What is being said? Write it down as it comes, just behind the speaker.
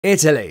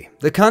Italy.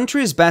 The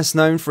country is best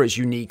known for its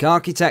unique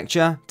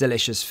architecture,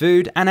 delicious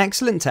food, and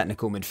excellent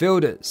technical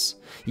midfielders.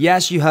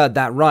 Yes, you heard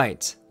that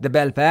right. The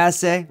Bel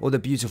Paese, or the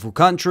beautiful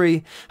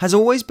country, has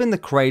always been the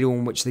cradle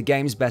in which the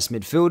game's best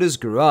midfielders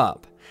grew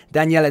up.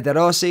 Daniele De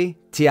Rossi,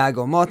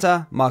 Thiago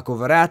Motta, Marco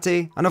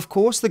Verratti, and of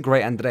course the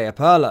great Andrea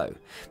Pirlo.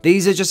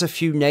 These are just a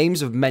few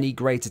names of many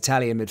great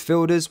Italian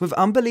midfielders with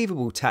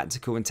unbelievable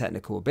tactical and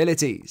technical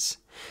abilities.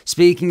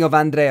 Speaking of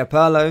Andrea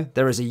Pirlo,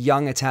 there is a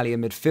young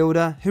Italian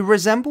midfielder who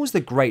resembles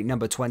the great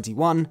number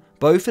 21,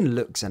 both in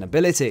looks and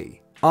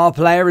ability. Our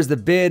player is the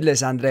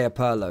beardless Andrea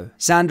Pirlo,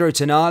 Sandro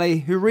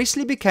Tonali, who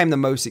recently became the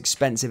most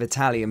expensive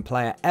Italian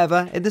player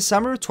ever in the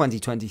summer of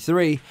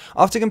 2023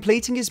 after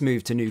completing his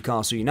move to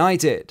Newcastle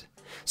United.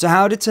 So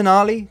how did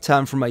Tonali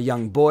turn from a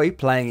young boy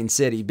playing in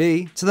Serie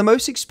B to the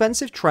most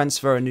expensive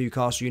transfer in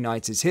Newcastle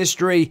United's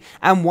history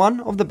and one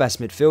of the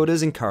best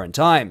midfielders in current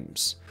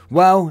times?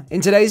 Well,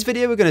 in today's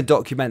video we're going to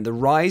document the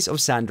rise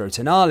of Sandro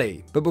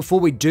Tonali, but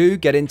before we do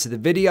get into the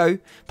video,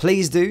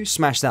 please do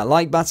smash that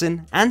like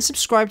button and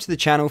subscribe to the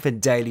channel for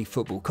daily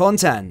football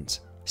content.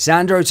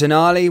 Sandro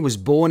Tonali was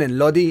born in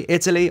Lodi,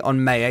 Italy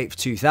on May 8,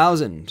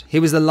 2000.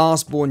 He was the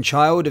last born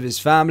child of his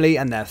family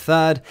and their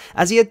third,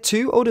 as he had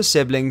two older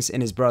siblings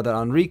in his brother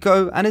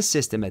Enrico and his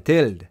sister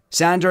Matilde.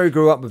 Sandro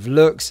grew up with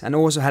looks and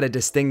also had a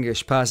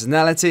distinguished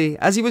personality,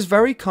 as he was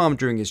very calm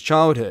during his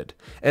childhood.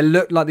 It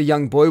looked like the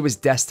young boy was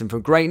destined for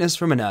greatness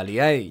from an early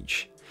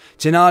age.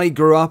 Tonali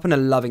grew up in a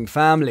loving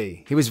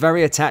family. He was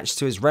very attached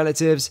to his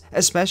relatives,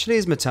 especially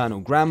his maternal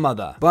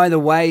grandmother. By the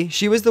way,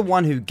 she was the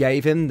one who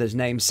gave him the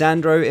name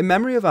Sandro in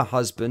memory of her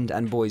husband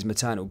and boy's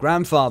maternal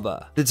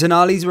grandfather. The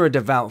Tonalis were a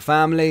devout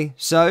family,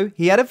 so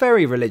he had a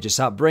very religious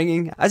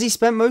upbringing, as he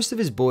spent most of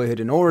his boyhood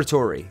in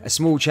Oratory, a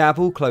small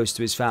chapel close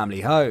to his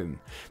family home.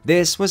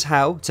 This was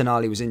how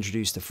Tonali was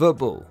introduced to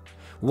football.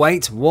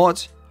 Wait,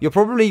 what? You're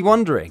probably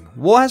wondering,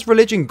 what has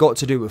religion got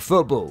to do with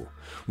football?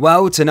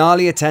 Well,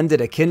 Tonali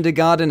attended a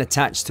kindergarten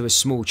attached to a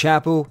small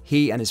chapel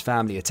he and his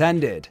family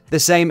attended. The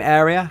same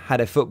area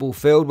had a football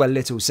field where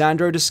little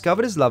Sandro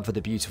discovered his love for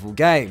the beautiful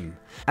game.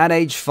 At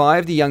age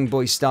 5, the young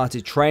boy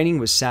started training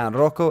with San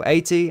Rocco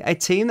 80, a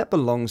team that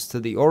belongs to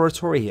the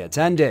Oratory he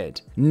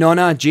attended.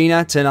 Nonna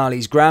Gina,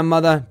 Tonali's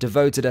grandmother,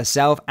 devoted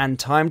herself and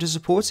time to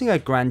supporting her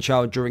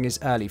grandchild during his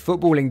early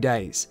footballing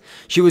days.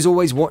 She was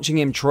always watching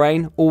him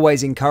train,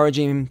 always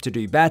encouraging him to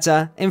do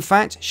better. In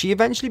fact, she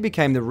eventually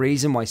became the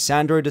reason why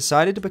Sandro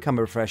decided to become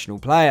a professional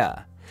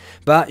player.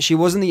 But she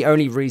wasn't the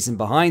only reason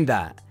behind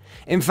that.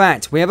 In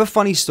fact, we have a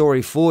funny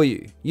story for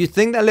you. You'd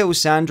think that little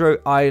Sandro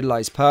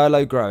idolized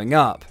Pirlo growing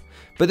up.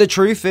 But the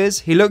truth is,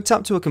 he looked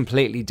up to a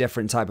completely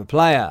different type of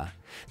player.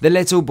 The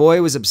little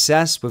boy was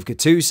obsessed with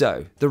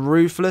Gattuso, the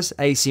ruthless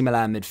AC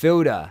Milan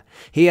midfielder.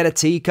 He had a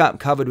teacup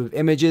covered with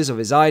images of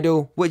his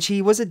idol, which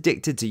he was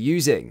addicted to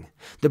using.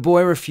 The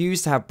boy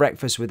refused to have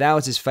breakfast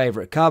without his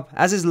favourite cup,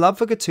 as his love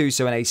for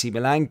Gattuso and AC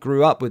Milan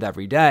grew up with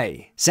every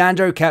day.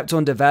 Sandro kept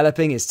on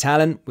developing his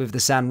talent with the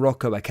San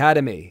Rocco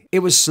Academy. It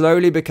was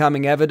slowly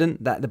becoming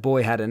evident that the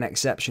boy had an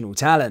exceptional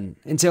talent,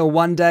 until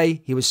one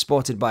day he was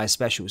spotted by a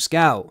special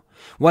scout.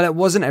 Well, it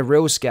wasn't a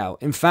real scout.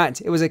 In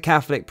fact, it was a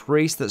Catholic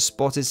priest that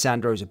spotted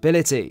Sandro's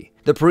ability.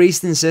 The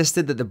priest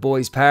insisted that the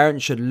boy's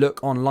parents should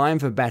look online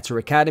for better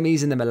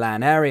academies in the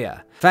Milan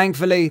area.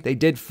 Thankfully, they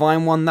did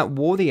find one that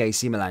wore the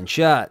AC Milan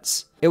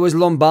shirts. It was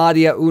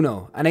Lombardia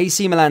Uno, an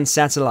AC Milan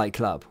satellite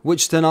club,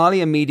 which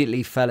Tonali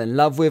immediately fell in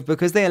love with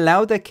because they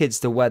allowed their kids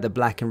to wear the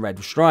black and red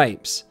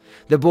stripes.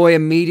 The boy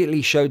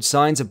immediately showed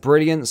signs of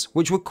brilliance,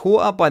 which were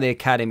caught up by the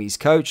academy's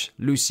coach,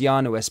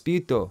 Luciano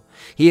Espirito.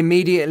 He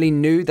immediately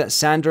knew that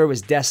Sandro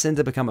was destined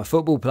to become a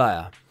football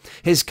player.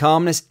 His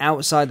calmness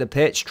outside the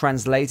pitch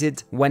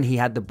translated when he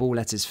had the ball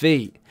at his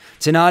feet.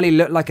 Tonali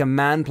looked like a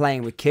man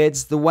playing with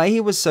kids, the way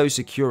he was so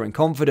secure and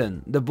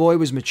confident. The boy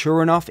was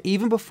mature enough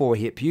even before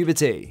he hit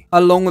puberty.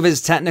 Along with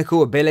his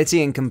technical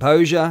ability and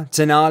composure,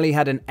 Tonali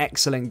had an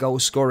excellent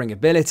goal-scoring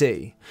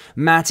ability.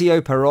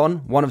 Matteo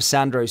Peron, one of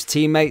Sandro's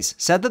teammates,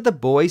 said that the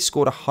boy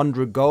scored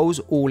 100 goals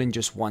all in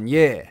just 1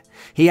 year.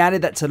 He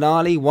added that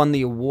Tonali won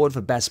the award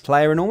for best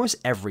player in almost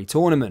every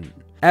tournament.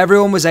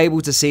 Everyone was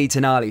able to see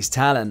Tonali's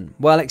talent,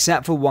 well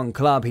except for one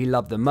club he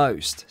loved the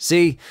most.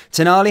 See,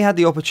 Tonali had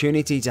the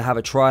opportunity to have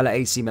a trial at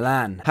AC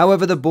Milan.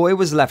 However, the boy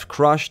was left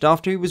crushed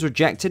after he was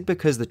rejected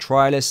because the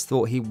trialists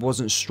thought he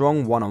wasn't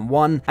strong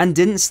one-on-one and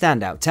didn't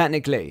stand out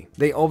technically.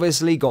 They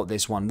obviously got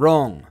this one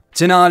wrong.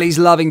 Tonali's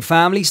loving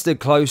family stood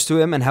close to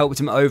him and helped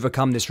him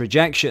overcome this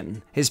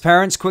rejection. His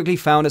parents quickly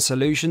found a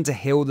solution to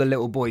heal the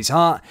little boy's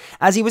heart,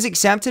 as he was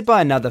accepted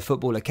by another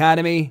football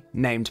academy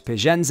named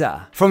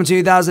Piacenza. From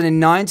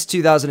 2009 to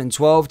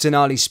 2012,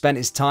 Tonali spent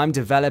his time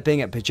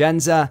developing at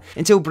Piacenza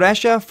until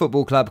Brescia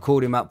Football Club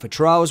called him up for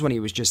trials when he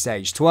was just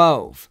age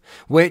 12,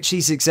 which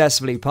he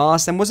successfully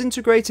passed and was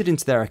integrated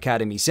into their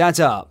academy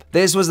setup.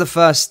 This was the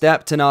first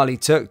step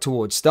Tonali took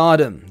towards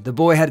stardom. The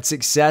boy had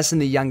success in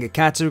the younger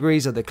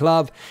categories of the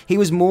club he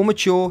was more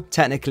mature,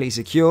 technically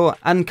secure,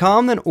 and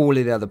calm than all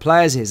of the other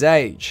players his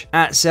age.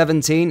 At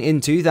 17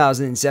 in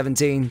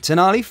 2017,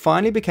 Tonali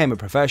finally became a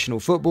professional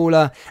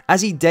footballer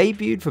as he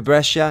debuted for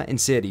Brescia in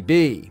Serie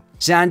B.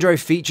 Sandro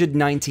featured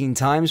 19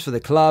 times for the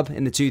club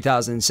in the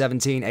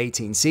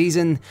 2017-18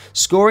 season,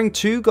 scoring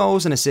 2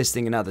 goals and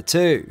assisting another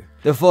 2.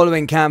 The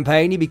following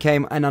campaign, he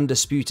became an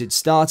undisputed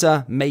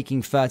starter,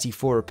 making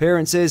 34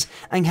 appearances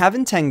and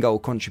having 10 goal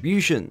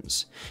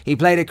contributions. He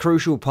played a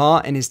crucial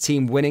part in his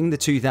team winning the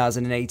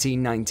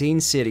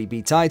 2018-19 Serie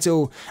B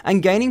title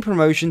and gaining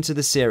promotion to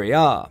the Serie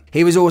A.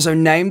 He was also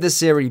named the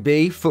Serie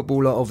B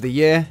Footballer of the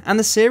Year and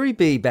the Serie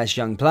B Best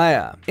Young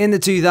Player. In the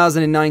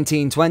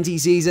 2019-20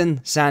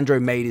 season, Sandro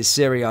made his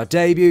Serie A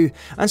debut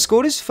and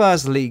scored his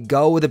first league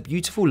goal with a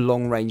beautiful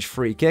long-range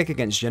free kick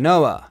against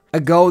Genoa. A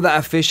goal that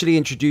officially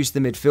introduced the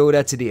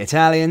midfielder to the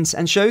Italians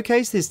and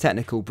showcased his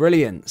technical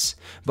brilliance.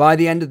 By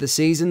the end of the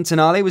season,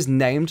 Tonali was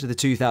named the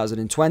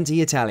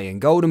 2020 Italian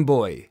Golden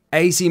Boy.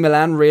 AC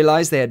Milan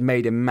realised they had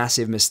made a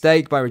massive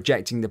mistake by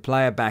rejecting the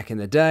player back in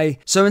the day,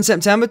 so in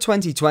September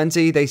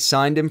 2020 they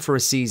signed him for a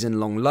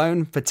season-long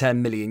loan for €10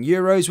 million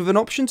with an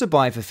option to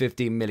buy for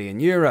 €15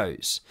 million.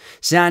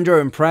 Sandro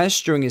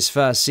impressed during his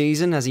first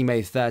season as he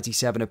made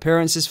 37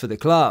 appearances for the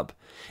club.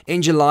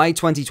 In July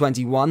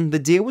 2021, the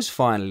deal was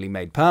finally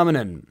made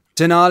permanent.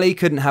 Tonali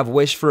couldn't have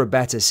wished for a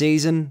better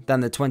season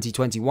than the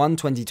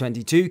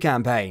 2021-2022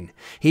 campaign.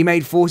 He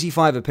made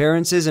 45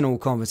 appearances in all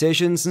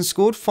competitions and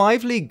scored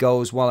 5 league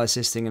goals while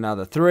assisting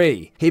another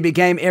 3. He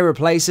became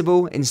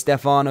irreplaceable in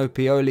Stefano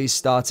Pioli's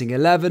starting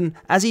 11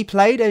 as he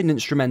played an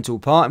instrumental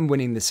part in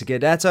winning the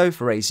Scudetto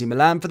for AC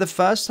Milan for the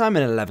first time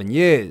in 11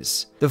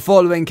 years. The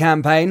following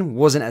campaign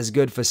wasn't as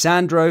good for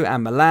Sandro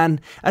and Milan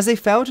as they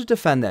failed to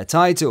defend their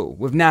title,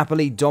 with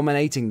Napoli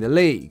dominating the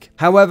league.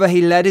 However,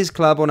 he led his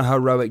club on a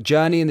heroic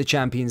journey in the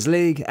Champions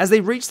League as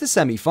they reached the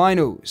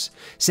semi-finals.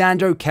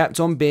 Sandro kept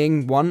on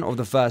being one of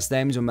the first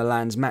names on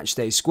Milan's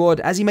matchday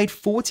squad as he made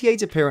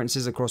 48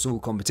 appearances across all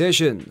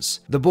competitions.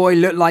 The boy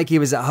looked like he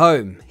was at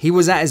home. He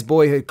was at his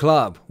boyhood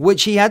club,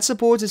 which he had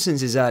supported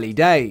since his early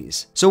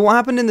days. So what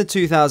happened in the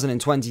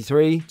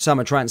 2023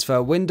 summer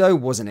transfer window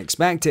wasn't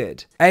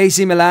expected.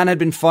 AC Milan had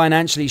been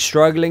financially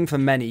struggling for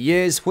many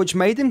years, which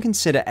made them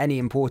consider any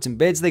important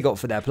bids they got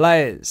for their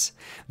players.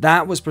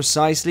 That was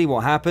precisely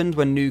what happened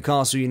when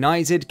Newcastle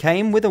United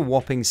came with a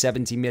whopping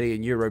 €70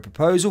 million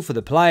proposal for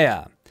the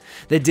player.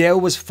 The deal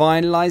was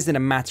finalised in a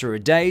matter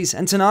of days,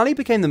 and Tonali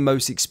became the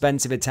most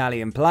expensive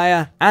Italian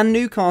player and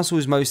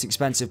Newcastle's most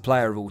expensive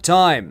player of all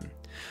time.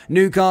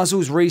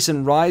 Newcastle's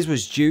recent rise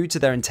was due to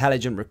their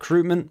intelligent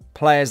recruitment.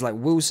 Players like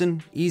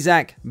Wilson,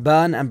 Isak,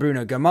 Byrne and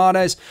Bruno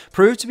Guimaraes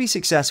proved to be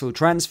successful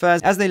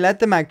transfers as they led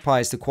the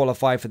Magpies to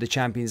qualify for the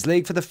Champions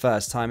League for the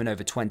first time in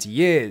over 20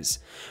 years.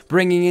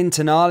 Bringing in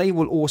Tonali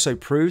will also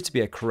prove to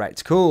be a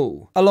correct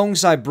call.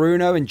 Alongside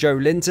Bruno and Joe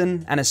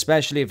Linton, and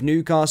especially if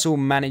Newcastle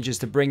manages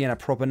to bring in a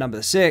proper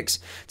number 6,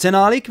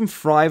 Tonali can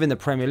thrive in the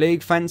Premier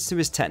League thanks to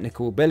his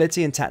technical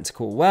ability and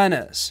tactical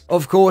awareness.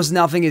 Of course,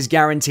 nothing is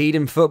guaranteed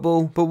in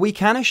football, but we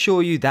can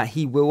assure you that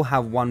he will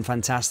have one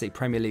fantastic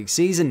Premier League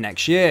season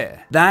next year.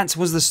 That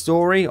was the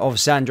story of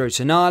Sandro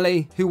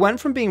Tonali, who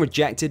went from being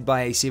rejected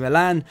by AC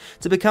Milan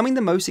to becoming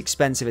the most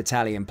expensive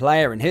Italian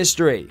player in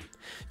history.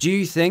 Do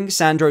you think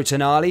Sandro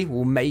Tonali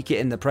will make it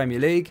in the Premier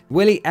League?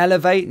 Will he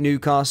elevate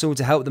Newcastle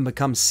to help them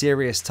become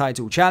serious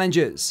title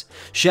challengers?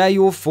 Share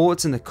your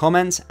thoughts in the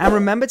comments and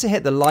remember to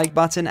hit the like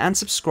button and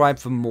subscribe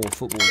for more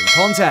footballing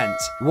content.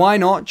 Why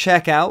not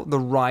check out the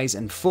rise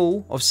and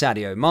fall of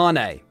Sadio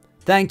Mane?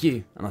 Thank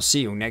you, and I'll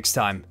see you all next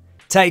time.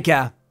 Take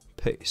care.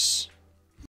 Peace.